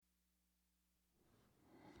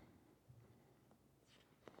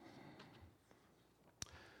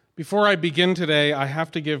Before I begin today, I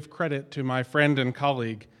have to give credit to my friend and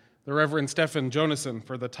colleague, the Reverend Stephen Jonason,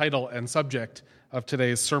 for the title and subject of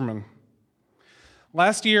today's sermon.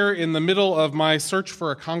 Last year, in the middle of my search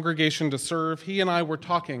for a congregation to serve, he and I were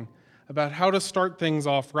talking about how to start things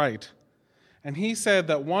off right. And he said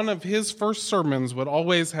that one of his first sermons would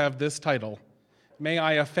always have this title, "May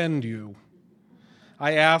I Offend You?"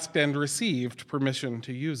 I asked and received permission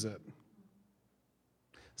to use it.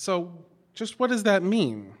 So, just what does that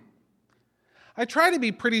mean? I try to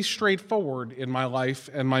be pretty straightforward in my life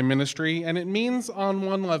and my ministry, and it means on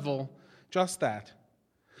one level just that.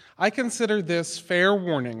 I consider this fair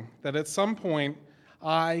warning that at some point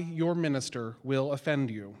I, your minister, will offend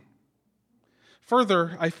you.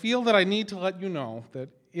 Further, I feel that I need to let you know that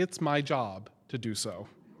it's my job to do so.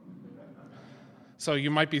 So you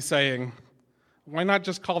might be saying, why not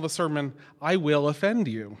just call the sermon, "I will offend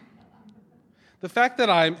you"? The fact that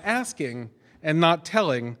I'm asking and not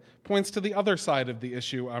telling points to the other side of the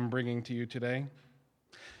issue I'm bringing to you today.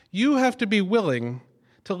 You have to be willing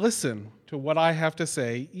to listen to what I have to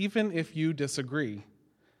say, even if you disagree,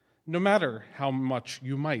 no matter how much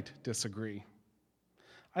you might disagree.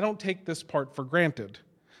 I don't take this part for granted.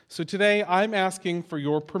 So today I'm asking for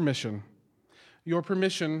your permission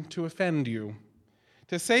to offend you,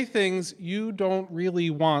 to say things you don't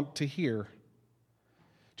really want to hear,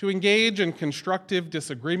 to engage in constructive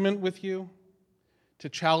disagreement with you, to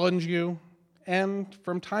challenge you, and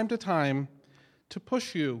from time to time, to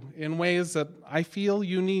push you in ways that I feel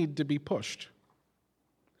you need to be pushed.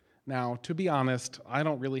 Now, to be honest, I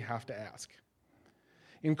don't really have to ask.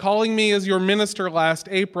 In calling me as your minister last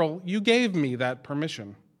April, you gave me that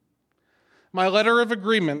permission. My letter of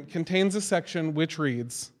agreement contains a section which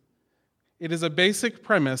reads, "It is a basic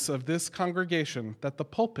premise of this congregation that the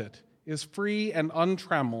pulpit is free and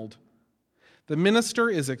untrammeled. The minister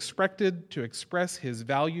is expected to express his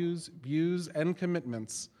values, views, and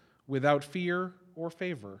commitments without fear or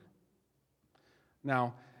favor."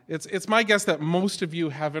 Now, it's my guess that most of you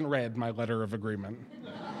haven't read my letter of agreement.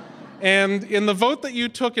 And in the vote that you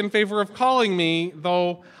took in favor of calling me,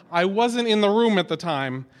 though I wasn't in the room at the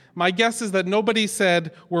time, my guess is that nobody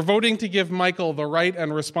said, "We're voting to give Michael the right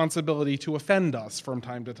and responsibility to offend us from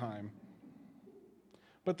time to time."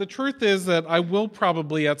 But the truth is that I will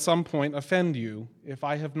probably at some point offend you if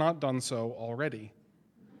I have not done so already,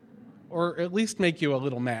 or at least make you a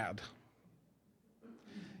little mad.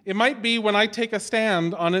 It might be when I take a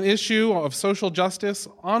stand on an issue of social justice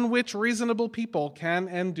on which reasonable people can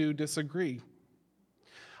and do disagree.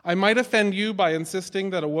 I might offend you by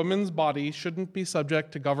insisting that a woman's body shouldn't be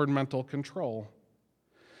subject to governmental control,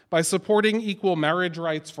 by supporting equal marriage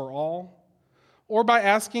rights for all, or by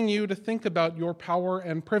asking you to think about your power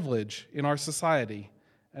and privilege in our society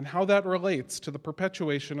and how that relates to the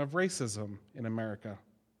perpetuation of racism in America.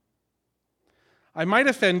 I might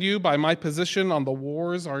offend you by my position on the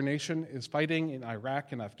wars our nation is fighting in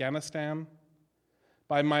Iraq and Afghanistan,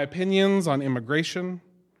 by my opinions on immigration,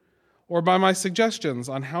 or by my suggestions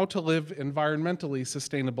on how to live environmentally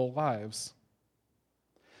sustainable lives.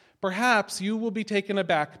 Perhaps you will be taken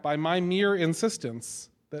aback by my mere insistence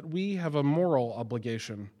that we have a moral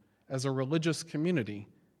obligation as a religious community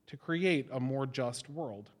to create a more just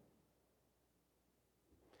world.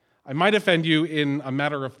 I might offend you in a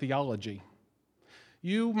matter of theology.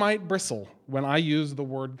 You might bristle when I use the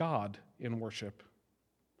word God in worship,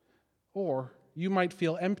 or you might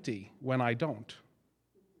feel empty when I don't.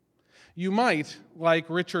 You might, like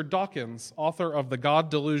Richard Dawkins, author of The God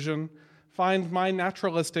Delusion, find my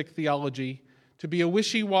naturalistic theology to be a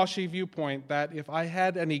wishy-washy viewpoint that, if I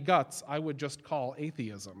had any guts, I would just call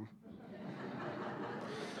atheism.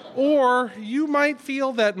 Or you might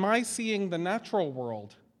feel that my seeing the natural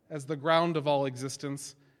world as the ground of all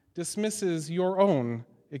existence dismisses your own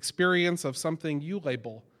experience of something you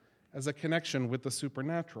label as a connection with the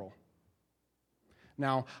supernatural.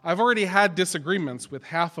 Now, I've already had disagreements with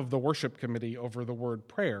half of the worship committee over the word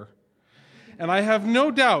prayer, and I have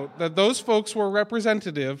no doubt that those folks were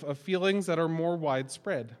representative of feelings that are more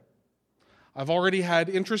widespread. I've already had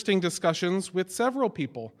interesting discussions with several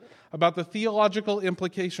people about the theological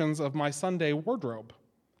implications of my Sunday wardrobe.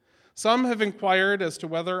 Some have inquired as to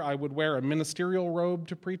whether I would wear a ministerial robe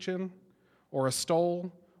to preach in, or a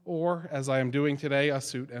stole, or, as I am doing today, a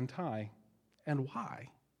suit and tie. And why?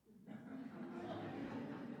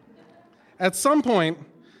 At some point,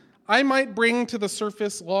 I might bring to the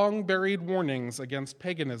surface long-buried warnings against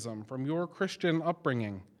paganism from your Christian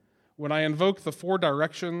upbringing when I invoke the four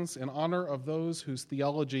directions in honor of those whose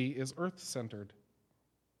theology is earth-centered.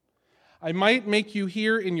 I might make you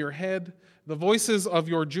hear in your head the voices of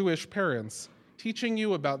your Jewish parents teaching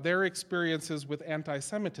you about their experiences with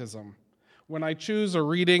anti-Semitism when I choose a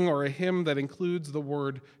reading or a hymn that includes the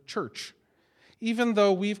word church, even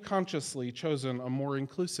though we've consciously chosen a more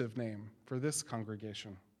inclusive name for this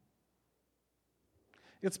congregation.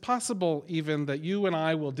 It's possible even that you and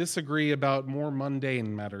I will disagree about more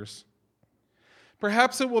mundane matters.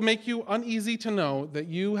 Perhaps it will make you uneasy to know that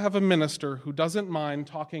you have a minister who doesn't mind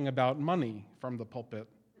talking about money from the pulpit,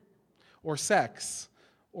 or sex,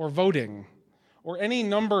 or voting, or any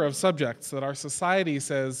number of subjects that our society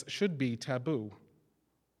says should be taboo.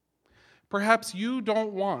 Perhaps you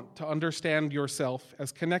don't want to understand yourself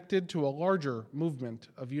as connected to a larger movement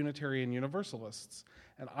of Unitarian Universalists,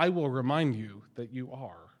 and I will remind you that you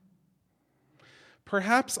are.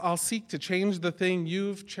 Perhaps I'll seek to change the thing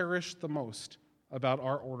you've cherished the most about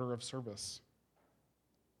our order of service.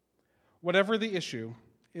 Whatever the issue,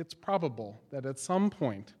 it's probable that at some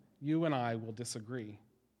point you and I will disagree.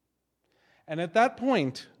 And at that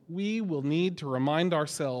point, we will need to remind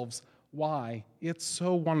ourselves why it's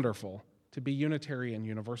so wonderful to be Unitarian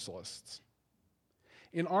Universalists.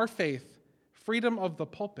 In our faith, freedom of the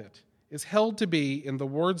pulpit is held to be, in the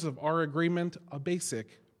words of our agreement, a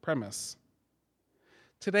basic premise.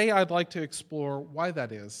 Today, I'd like to explore why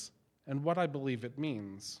that is and what I believe it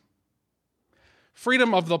means.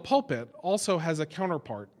 Freedom of the pulpit also has a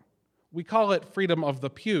counterpart. We call it freedom of the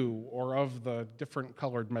pew, or of the different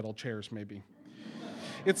colored metal chairs, maybe.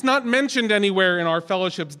 It's not mentioned anywhere in our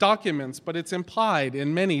fellowship's documents, but it's implied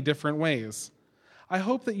in many different ways. I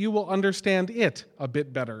hope that you will understand it a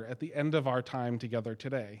bit better at the end of our time together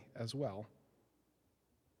today as well.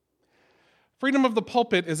 Freedom of the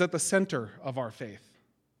pulpit is at the center of our faith.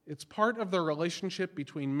 It's part of the relationship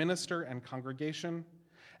between minister and congregation,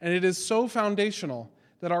 and it is so foundational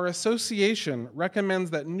that our association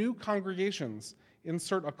recommends that new congregations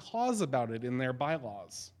insert a clause about it in their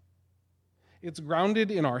bylaws. It's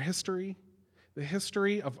grounded in our history, the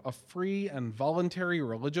history of a free and voluntary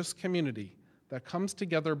religious community that comes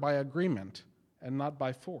together by agreement and not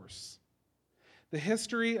by force. The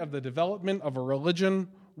history of the development of a religion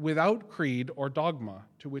without creed or dogma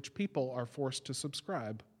to which people are forced to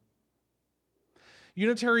subscribe.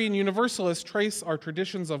 Unitarian Universalists trace our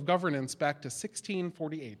traditions of governance back to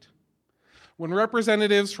 1648, when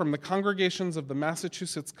representatives from the congregations of the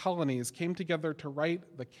Massachusetts colonies came together to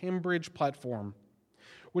write the Cambridge Platform,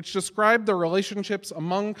 which described the relationships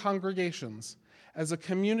among congregations as a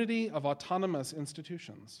community of autonomous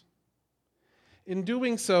institutions. In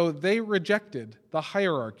doing so, they rejected the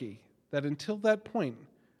hierarchy that until that point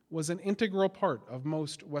was an integral part of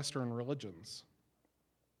most Western religions.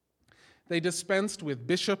 They dispensed with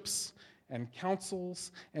bishops and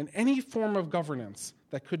councils and any form of governance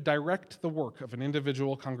that could direct the work of an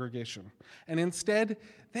individual congregation. And instead,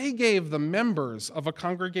 they gave the members of a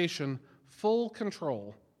congregation full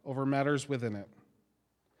control over matters within it.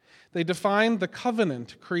 They defined the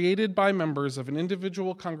covenant created by members of an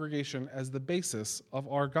individual congregation as the basis of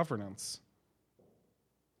our governance.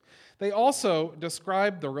 They also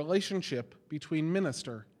described the relationship between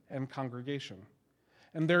minister and congregation.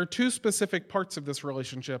 And there are two specific parts of this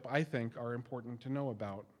relationship I think are important to know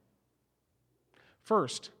about.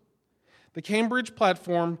 First, the Cambridge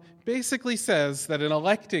Platform basically says that in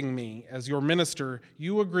electing me as your minister,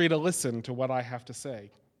 you agree to listen to what I have to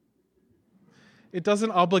say. It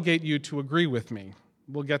doesn't obligate you to agree with me.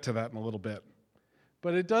 We'll get to that in a little bit.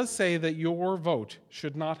 But it does say that your vote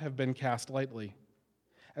should not have been cast lightly,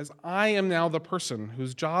 as I am now the person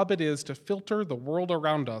whose job it is to filter the world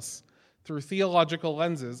around us through theological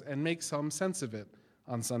lenses and make some sense of it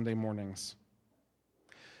on Sunday mornings.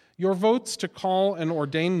 Your votes to call and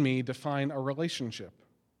ordain me define a relationship.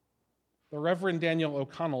 The Reverend Daniel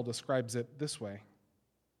O'Connell describes it this way: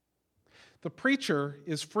 the preacher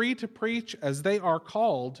is free to preach as they are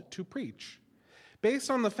called to preach,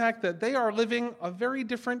 based on the fact that they are living a very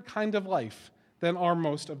different kind of life than are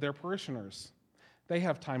most of their parishioners. They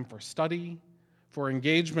have time for study, for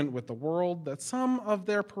engagement with the world that some of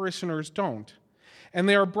their parishioners don't, and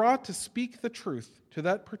they are brought to speak the truth to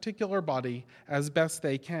that particular body as best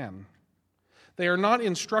they can. They are not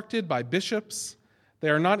instructed by bishops, they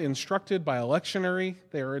are not instructed by a lectionary,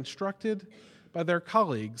 they are instructed by their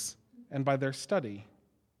colleagues and by their study.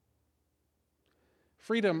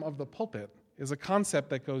 Freedom of the pulpit is a concept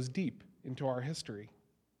that goes deep into our history.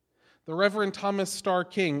 The Reverend Thomas Starr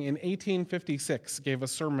King in 1856 gave a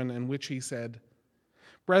sermon in which he said,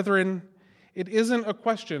 "Brethren, it isn't a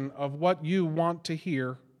question of what you want to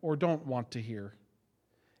hear or don't want to hear.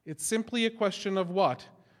 It's simply a question of what,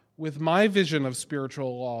 with my vision of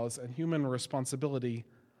spiritual laws and human responsibility,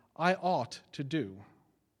 I ought to do."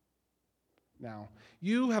 now.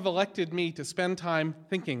 You have elected me to spend time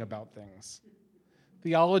thinking about things.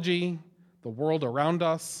 Theology, the world around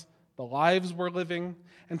us, the lives we're living,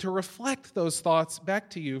 and to reflect those thoughts back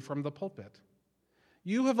to you from the pulpit.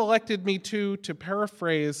 You have elected me to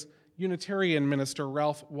paraphrase Unitarian minister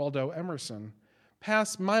Ralph Waldo Emerson,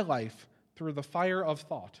 pass my life through the fire of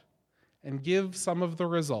thought and give some of the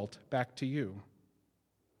result back to you.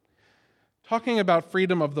 Talking about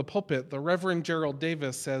freedom of the pulpit, the Reverend Gerald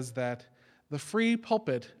Davis says that the free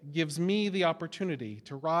pulpit gives me the opportunity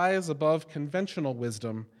to rise above conventional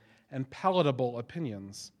wisdom and palatable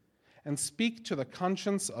opinions and speak to the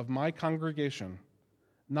conscience of my congregation,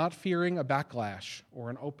 not fearing a backlash or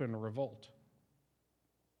an open revolt.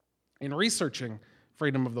 In researching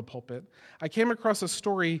freedom of the pulpit, I came across a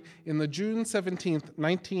story in the June 17,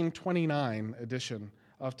 1929 edition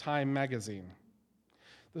of Time magazine.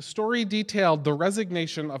 The story detailed the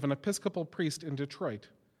resignation of an Episcopal priest in Detroit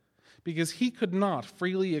because he could not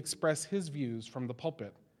freely express his views from the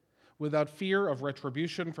pulpit without fear of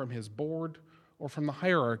retribution from his board or from the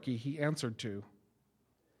hierarchy he answered to.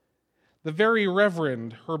 The very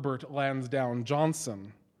Reverend Herbert Lansdowne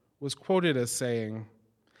Johnson was quoted as saying,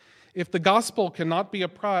 "If the gospel cannot be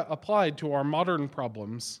applied to our modern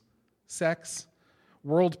problems, sex,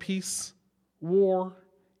 world peace, war,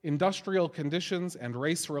 industrial conditions, and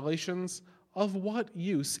race relations, of what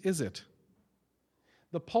use is it?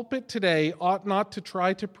 The pulpit today ought not to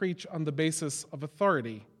try to preach on the basis of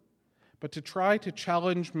authority, but to try to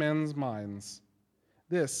challenge men's minds.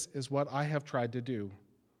 This is what I have tried to do."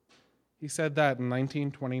 He said that in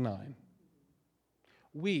 1929.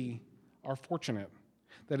 We are fortunate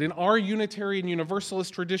that in our Unitarian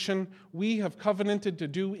Universalist tradition, we have covenanted to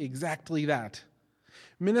do exactly that.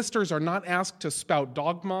 Ministers are not asked to spout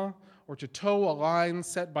dogma or to toe a line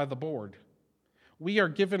set by the board. We are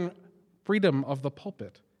given freedom of the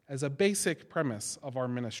pulpit as a basic premise of our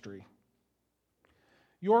ministry.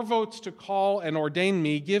 Your votes to call and ordain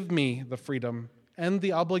me give me the freedom and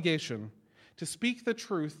the obligation to speak the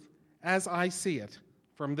truth as I see it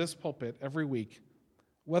from this pulpit every week,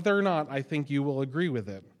 whether or not I think you will agree with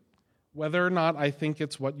it, whether or not I think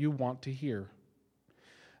it's what you want to hear.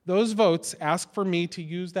 Those votes ask for me to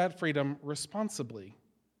use that freedom responsibly,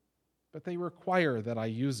 but they require that I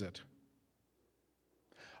use it.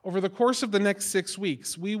 Over the course of the next 6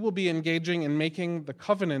 weeks, we will be engaging in making the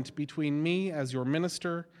covenant between me as your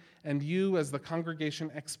minister and you as the congregation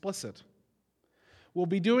explicit. We'll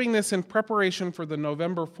be doing this in preparation for the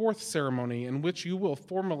November 4th ceremony in which you will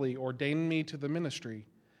formally ordain me to the ministry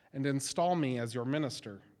and install me as your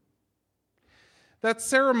minister. That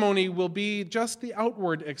ceremony will be just the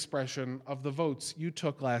outward expression of the votes you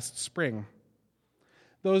took last spring.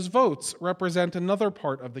 Those votes represent another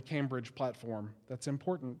part of the Cambridge platform that's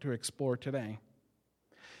important to explore today.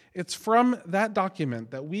 It's from that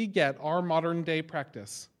document that we get our modern-day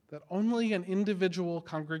practice that only an individual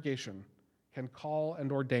congregation can call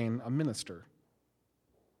and ordain a minister.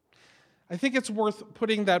 I think it's worth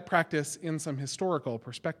putting that practice in some historical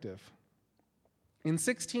perspective. In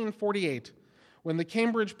 1648, when the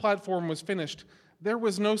Cambridge platform was finished, there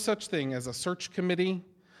was no such thing as a search committee,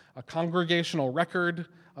 a congregational record,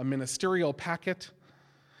 a ministerial packet.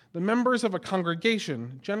 The members of a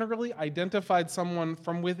congregation generally identified someone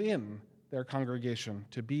from within their congregation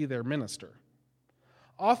to be their minister.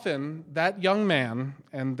 Often, that young man,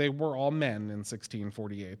 and they were all men in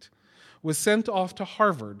 1648, was sent off to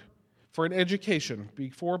Harvard for an education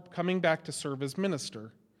before coming back to serve as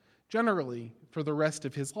minister, generally for the rest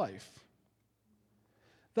of his life.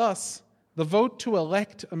 Thus, the vote to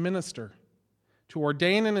elect a minister, to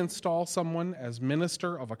ordain and install someone as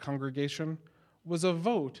minister of a congregation, was a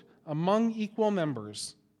vote among equal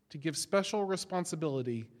members to give special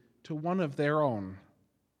responsibility to one of their own.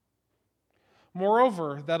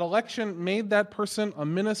 Moreover, that election made that person a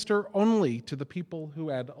minister only to the people who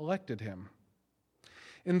had elected him.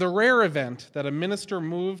 In the rare event that a minister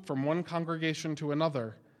moved from one congregation to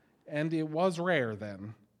another, and it was rare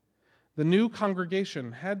then, the new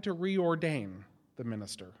congregation had to reordain the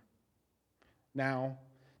minister. Now,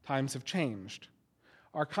 times have changed.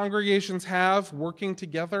 Our congregations have, working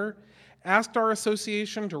together, asked our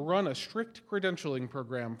association to run a strict credentialing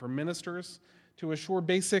program for ministers to assure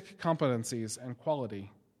basic competencies and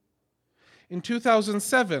quality. In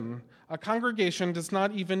 2007, a congregation does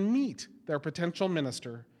not even meet their potential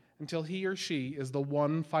minister until he or she is the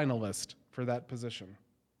one finalist for that position.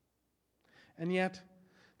 And yet,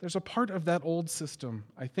 there's a part of that old system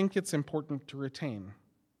I think it's important to retain.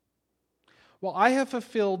 While I have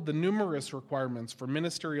fulfilled the numerous requirements for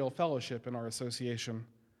ministerial fellowship in our association,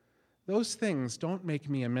 those things don't make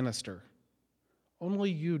me a minister.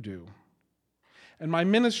 Only you do. And my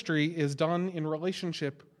ministry is done in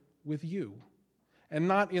relationship with you, and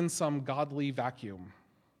not in some godly vacuum.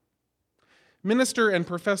 Minister and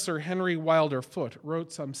Professor Henry Wilder Foote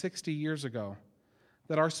wrote some 60 years ago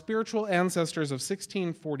that our spiritual ancestors of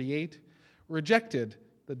 1648 rejected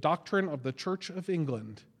the doctrine of the Church of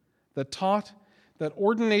England that taught that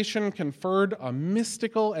ordination conferred a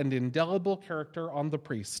mystical and indelible character on the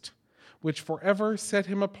priest, which forever set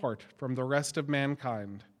him apart from the rest of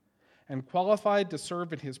mankind, and qualified to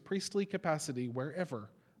serve in his priestly capacity wherever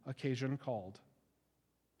occasion called.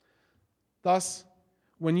 Thus,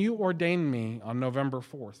 when you ordain me on November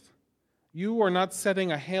 4th, you are not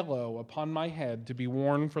setting a halo upon my head to be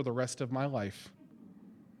worn for the rest of my life.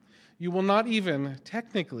 You will not even,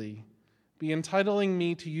 technically, be entitling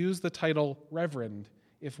me to use the title Reverend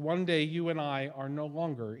if one day you and I are no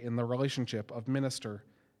longer in the relationship of minister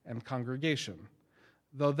and congregation,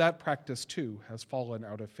 though that practice too has fallen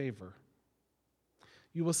out of favor.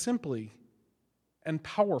 You will simply and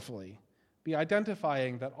powerfully be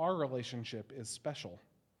identifying that our relationship is special.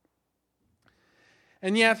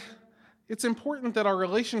 And yet, it's important that our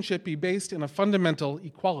relationship be based in a fundamental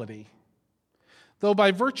equality. Though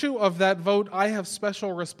by virtue of that vote I have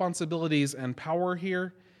special responsibilities and power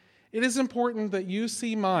here, it is important that you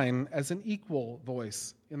see mine as an equal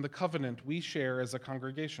voice in the covenant we share as a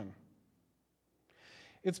congregation.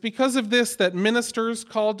 It's because of this that ministers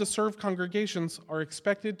called to serve congregations are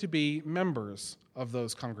expected to be members of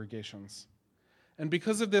those congregations. And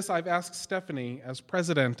because of this, I've asked Stephanie, as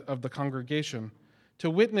president of the congregation,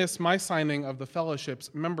 to witness my signing of the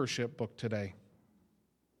fellowship's membership book today.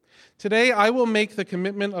 Today, I will make the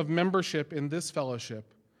commitment of membership in this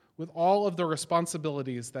fellowship with all of the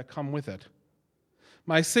responsibilities that come with it.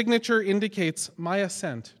 My signature indicates my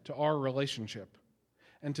assent to our relationship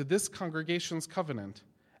and to this congregation's covenant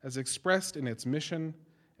as expressed in its mission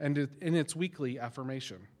and in its weekly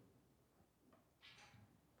affirmation.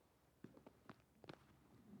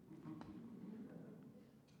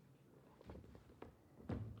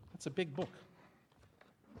 It's a big book.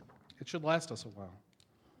 It should last us a while.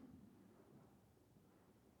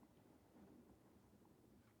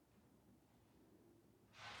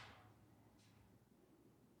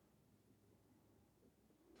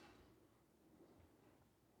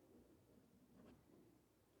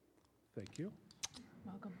 Thank you.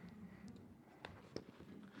 Welcome.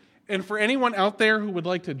 And for anyone out there who would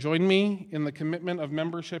like to join me in the commitment of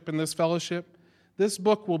membership in this fellowship, this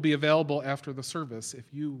book will be available after the service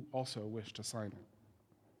if you also wish to sign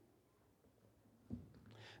it.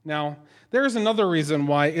 Now, there is another reason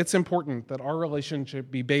why it's important that our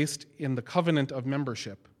relationship be based in the covenant of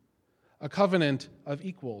membership, a covenant of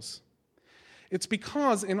equals. It's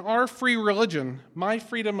because in our free religion, my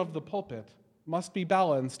freedom of the pulpit must be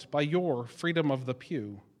balanced by your freedom of the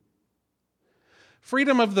pew.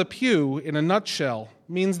 Freedom of the pew, in a nutshell,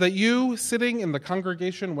 means that you, sitting in the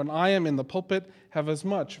congregation when I am in the pulpit, have as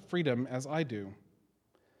much freedom as I do.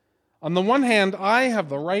 On the one hand, I have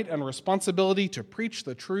the right and responsibility to preach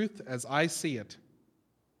the truth as I see it.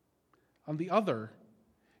 On the other,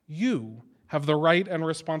 you have the right and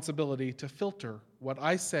responsibility to filter what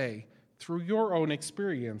I say through your own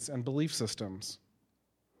experience and belief systems.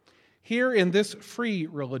 Here in this free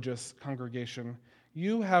religious congregation,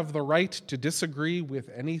 you have the right to disagree with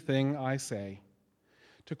anything I say,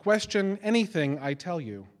 to question anything I tell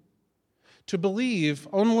you, to believe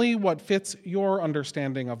only what fits your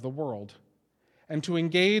understanding of the world, and to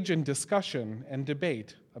engage in discussion and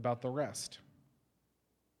debate about the rest.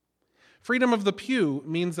 Freedom of the pew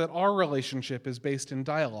means that our relationship is based in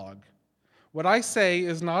dialogue. What I say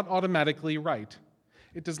is not automatically right.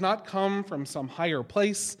 It does not come from some higher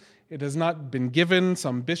place. It has not been given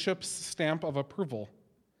some bishop's stamp of approval.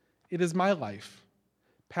 It is my life,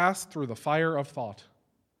 passed through the fire of thought,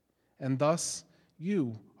 and thus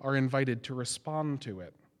you are invited to respond to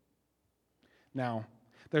it. Now,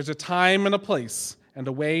 there's a time and a place and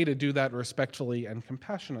a way to do that respectfully and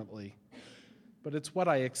compassionately, but it's what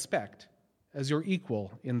I expect as your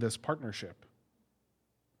equal in this partnership.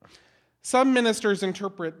 Some ministers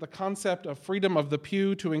interpret the concept of freedom of the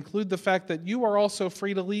pew to include the fact that you are also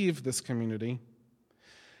free to leave this community.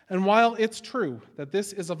 And while it's true that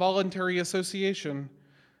this is a voluntary association,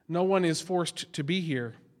 no one is forced to be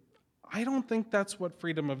here, I don't think that's what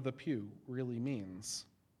freedom of the pew really means.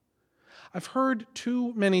 I've heard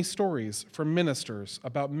too many stories from ministers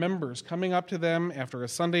about members coming up to them after a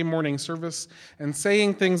Sunday morning service and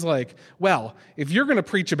saying things like, well, if you're going to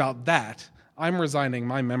preach about that, I'm resigning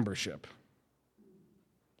my membership.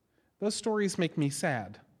 Those stories make me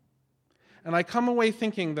sad. And I come away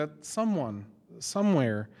thinking that someone,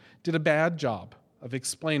 somewhere, did a bad job of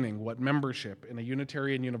explaining what membership in a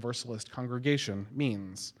Unitarian Universalist congregation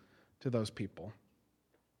means to those people.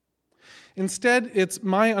 Instead, it's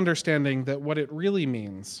my understanding that what it really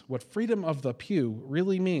means, what freedom of the pew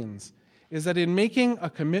really means, is that in making a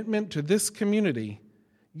commitment to this community,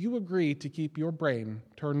 you agree to keep your brain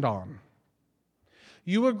turned on.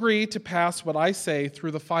 You agree to pass what I say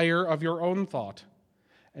through the fire of your own thought,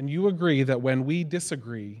 and you agree that when we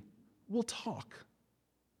disagree, we'll talk.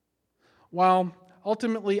 While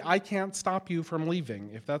ultimately I can't stop you from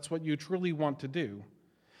leaving if that's what you truly want to do,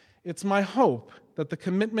 it's my hope that the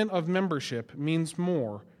commitment of membership means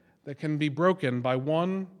more that can be broken by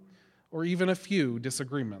one or even a few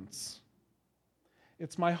disagreements.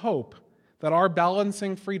 It's my hope that our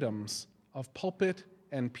balancing freedoms of pulpit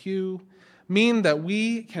and pew mean that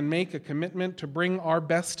we can make a commitment to bring our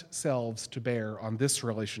best selves to bear on this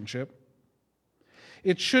relationship.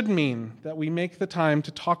 It should mean that we make the time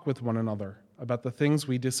to talk with one another about the things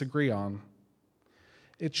we disagree on.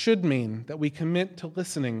 It should mean that we commit to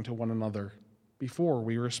listening to one another before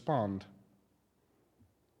we respond.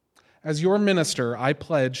 As your minister, I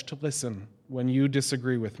pledge to listen when you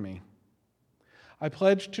disagree with me. I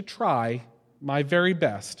pledge to try my very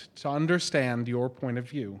best to understand your point of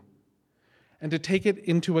view and to take it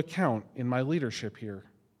into account in my leadership here.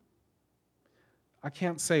 I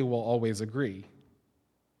can't say we'll always agree.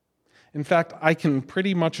 In fact, I can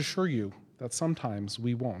pretty much assure you that sometimes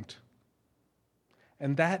we won't.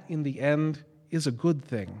 And that, in the end, is a good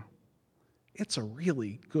thing. It's a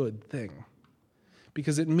really good thing,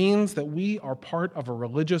 because it means that we are part of a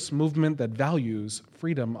religious movement that values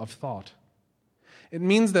freedom of thought. It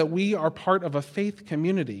means that we are part of a faith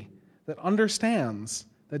community that understands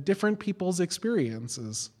that different people's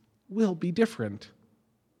experiences will be different.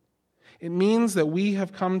 It means that we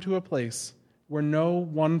have come to a place where no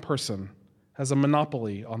one person has a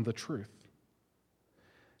monopoly on the truth.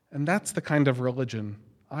 And that's the kind of religion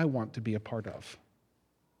I want to be a part of.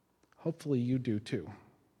 Hopefully you do too.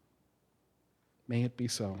 May it be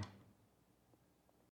so.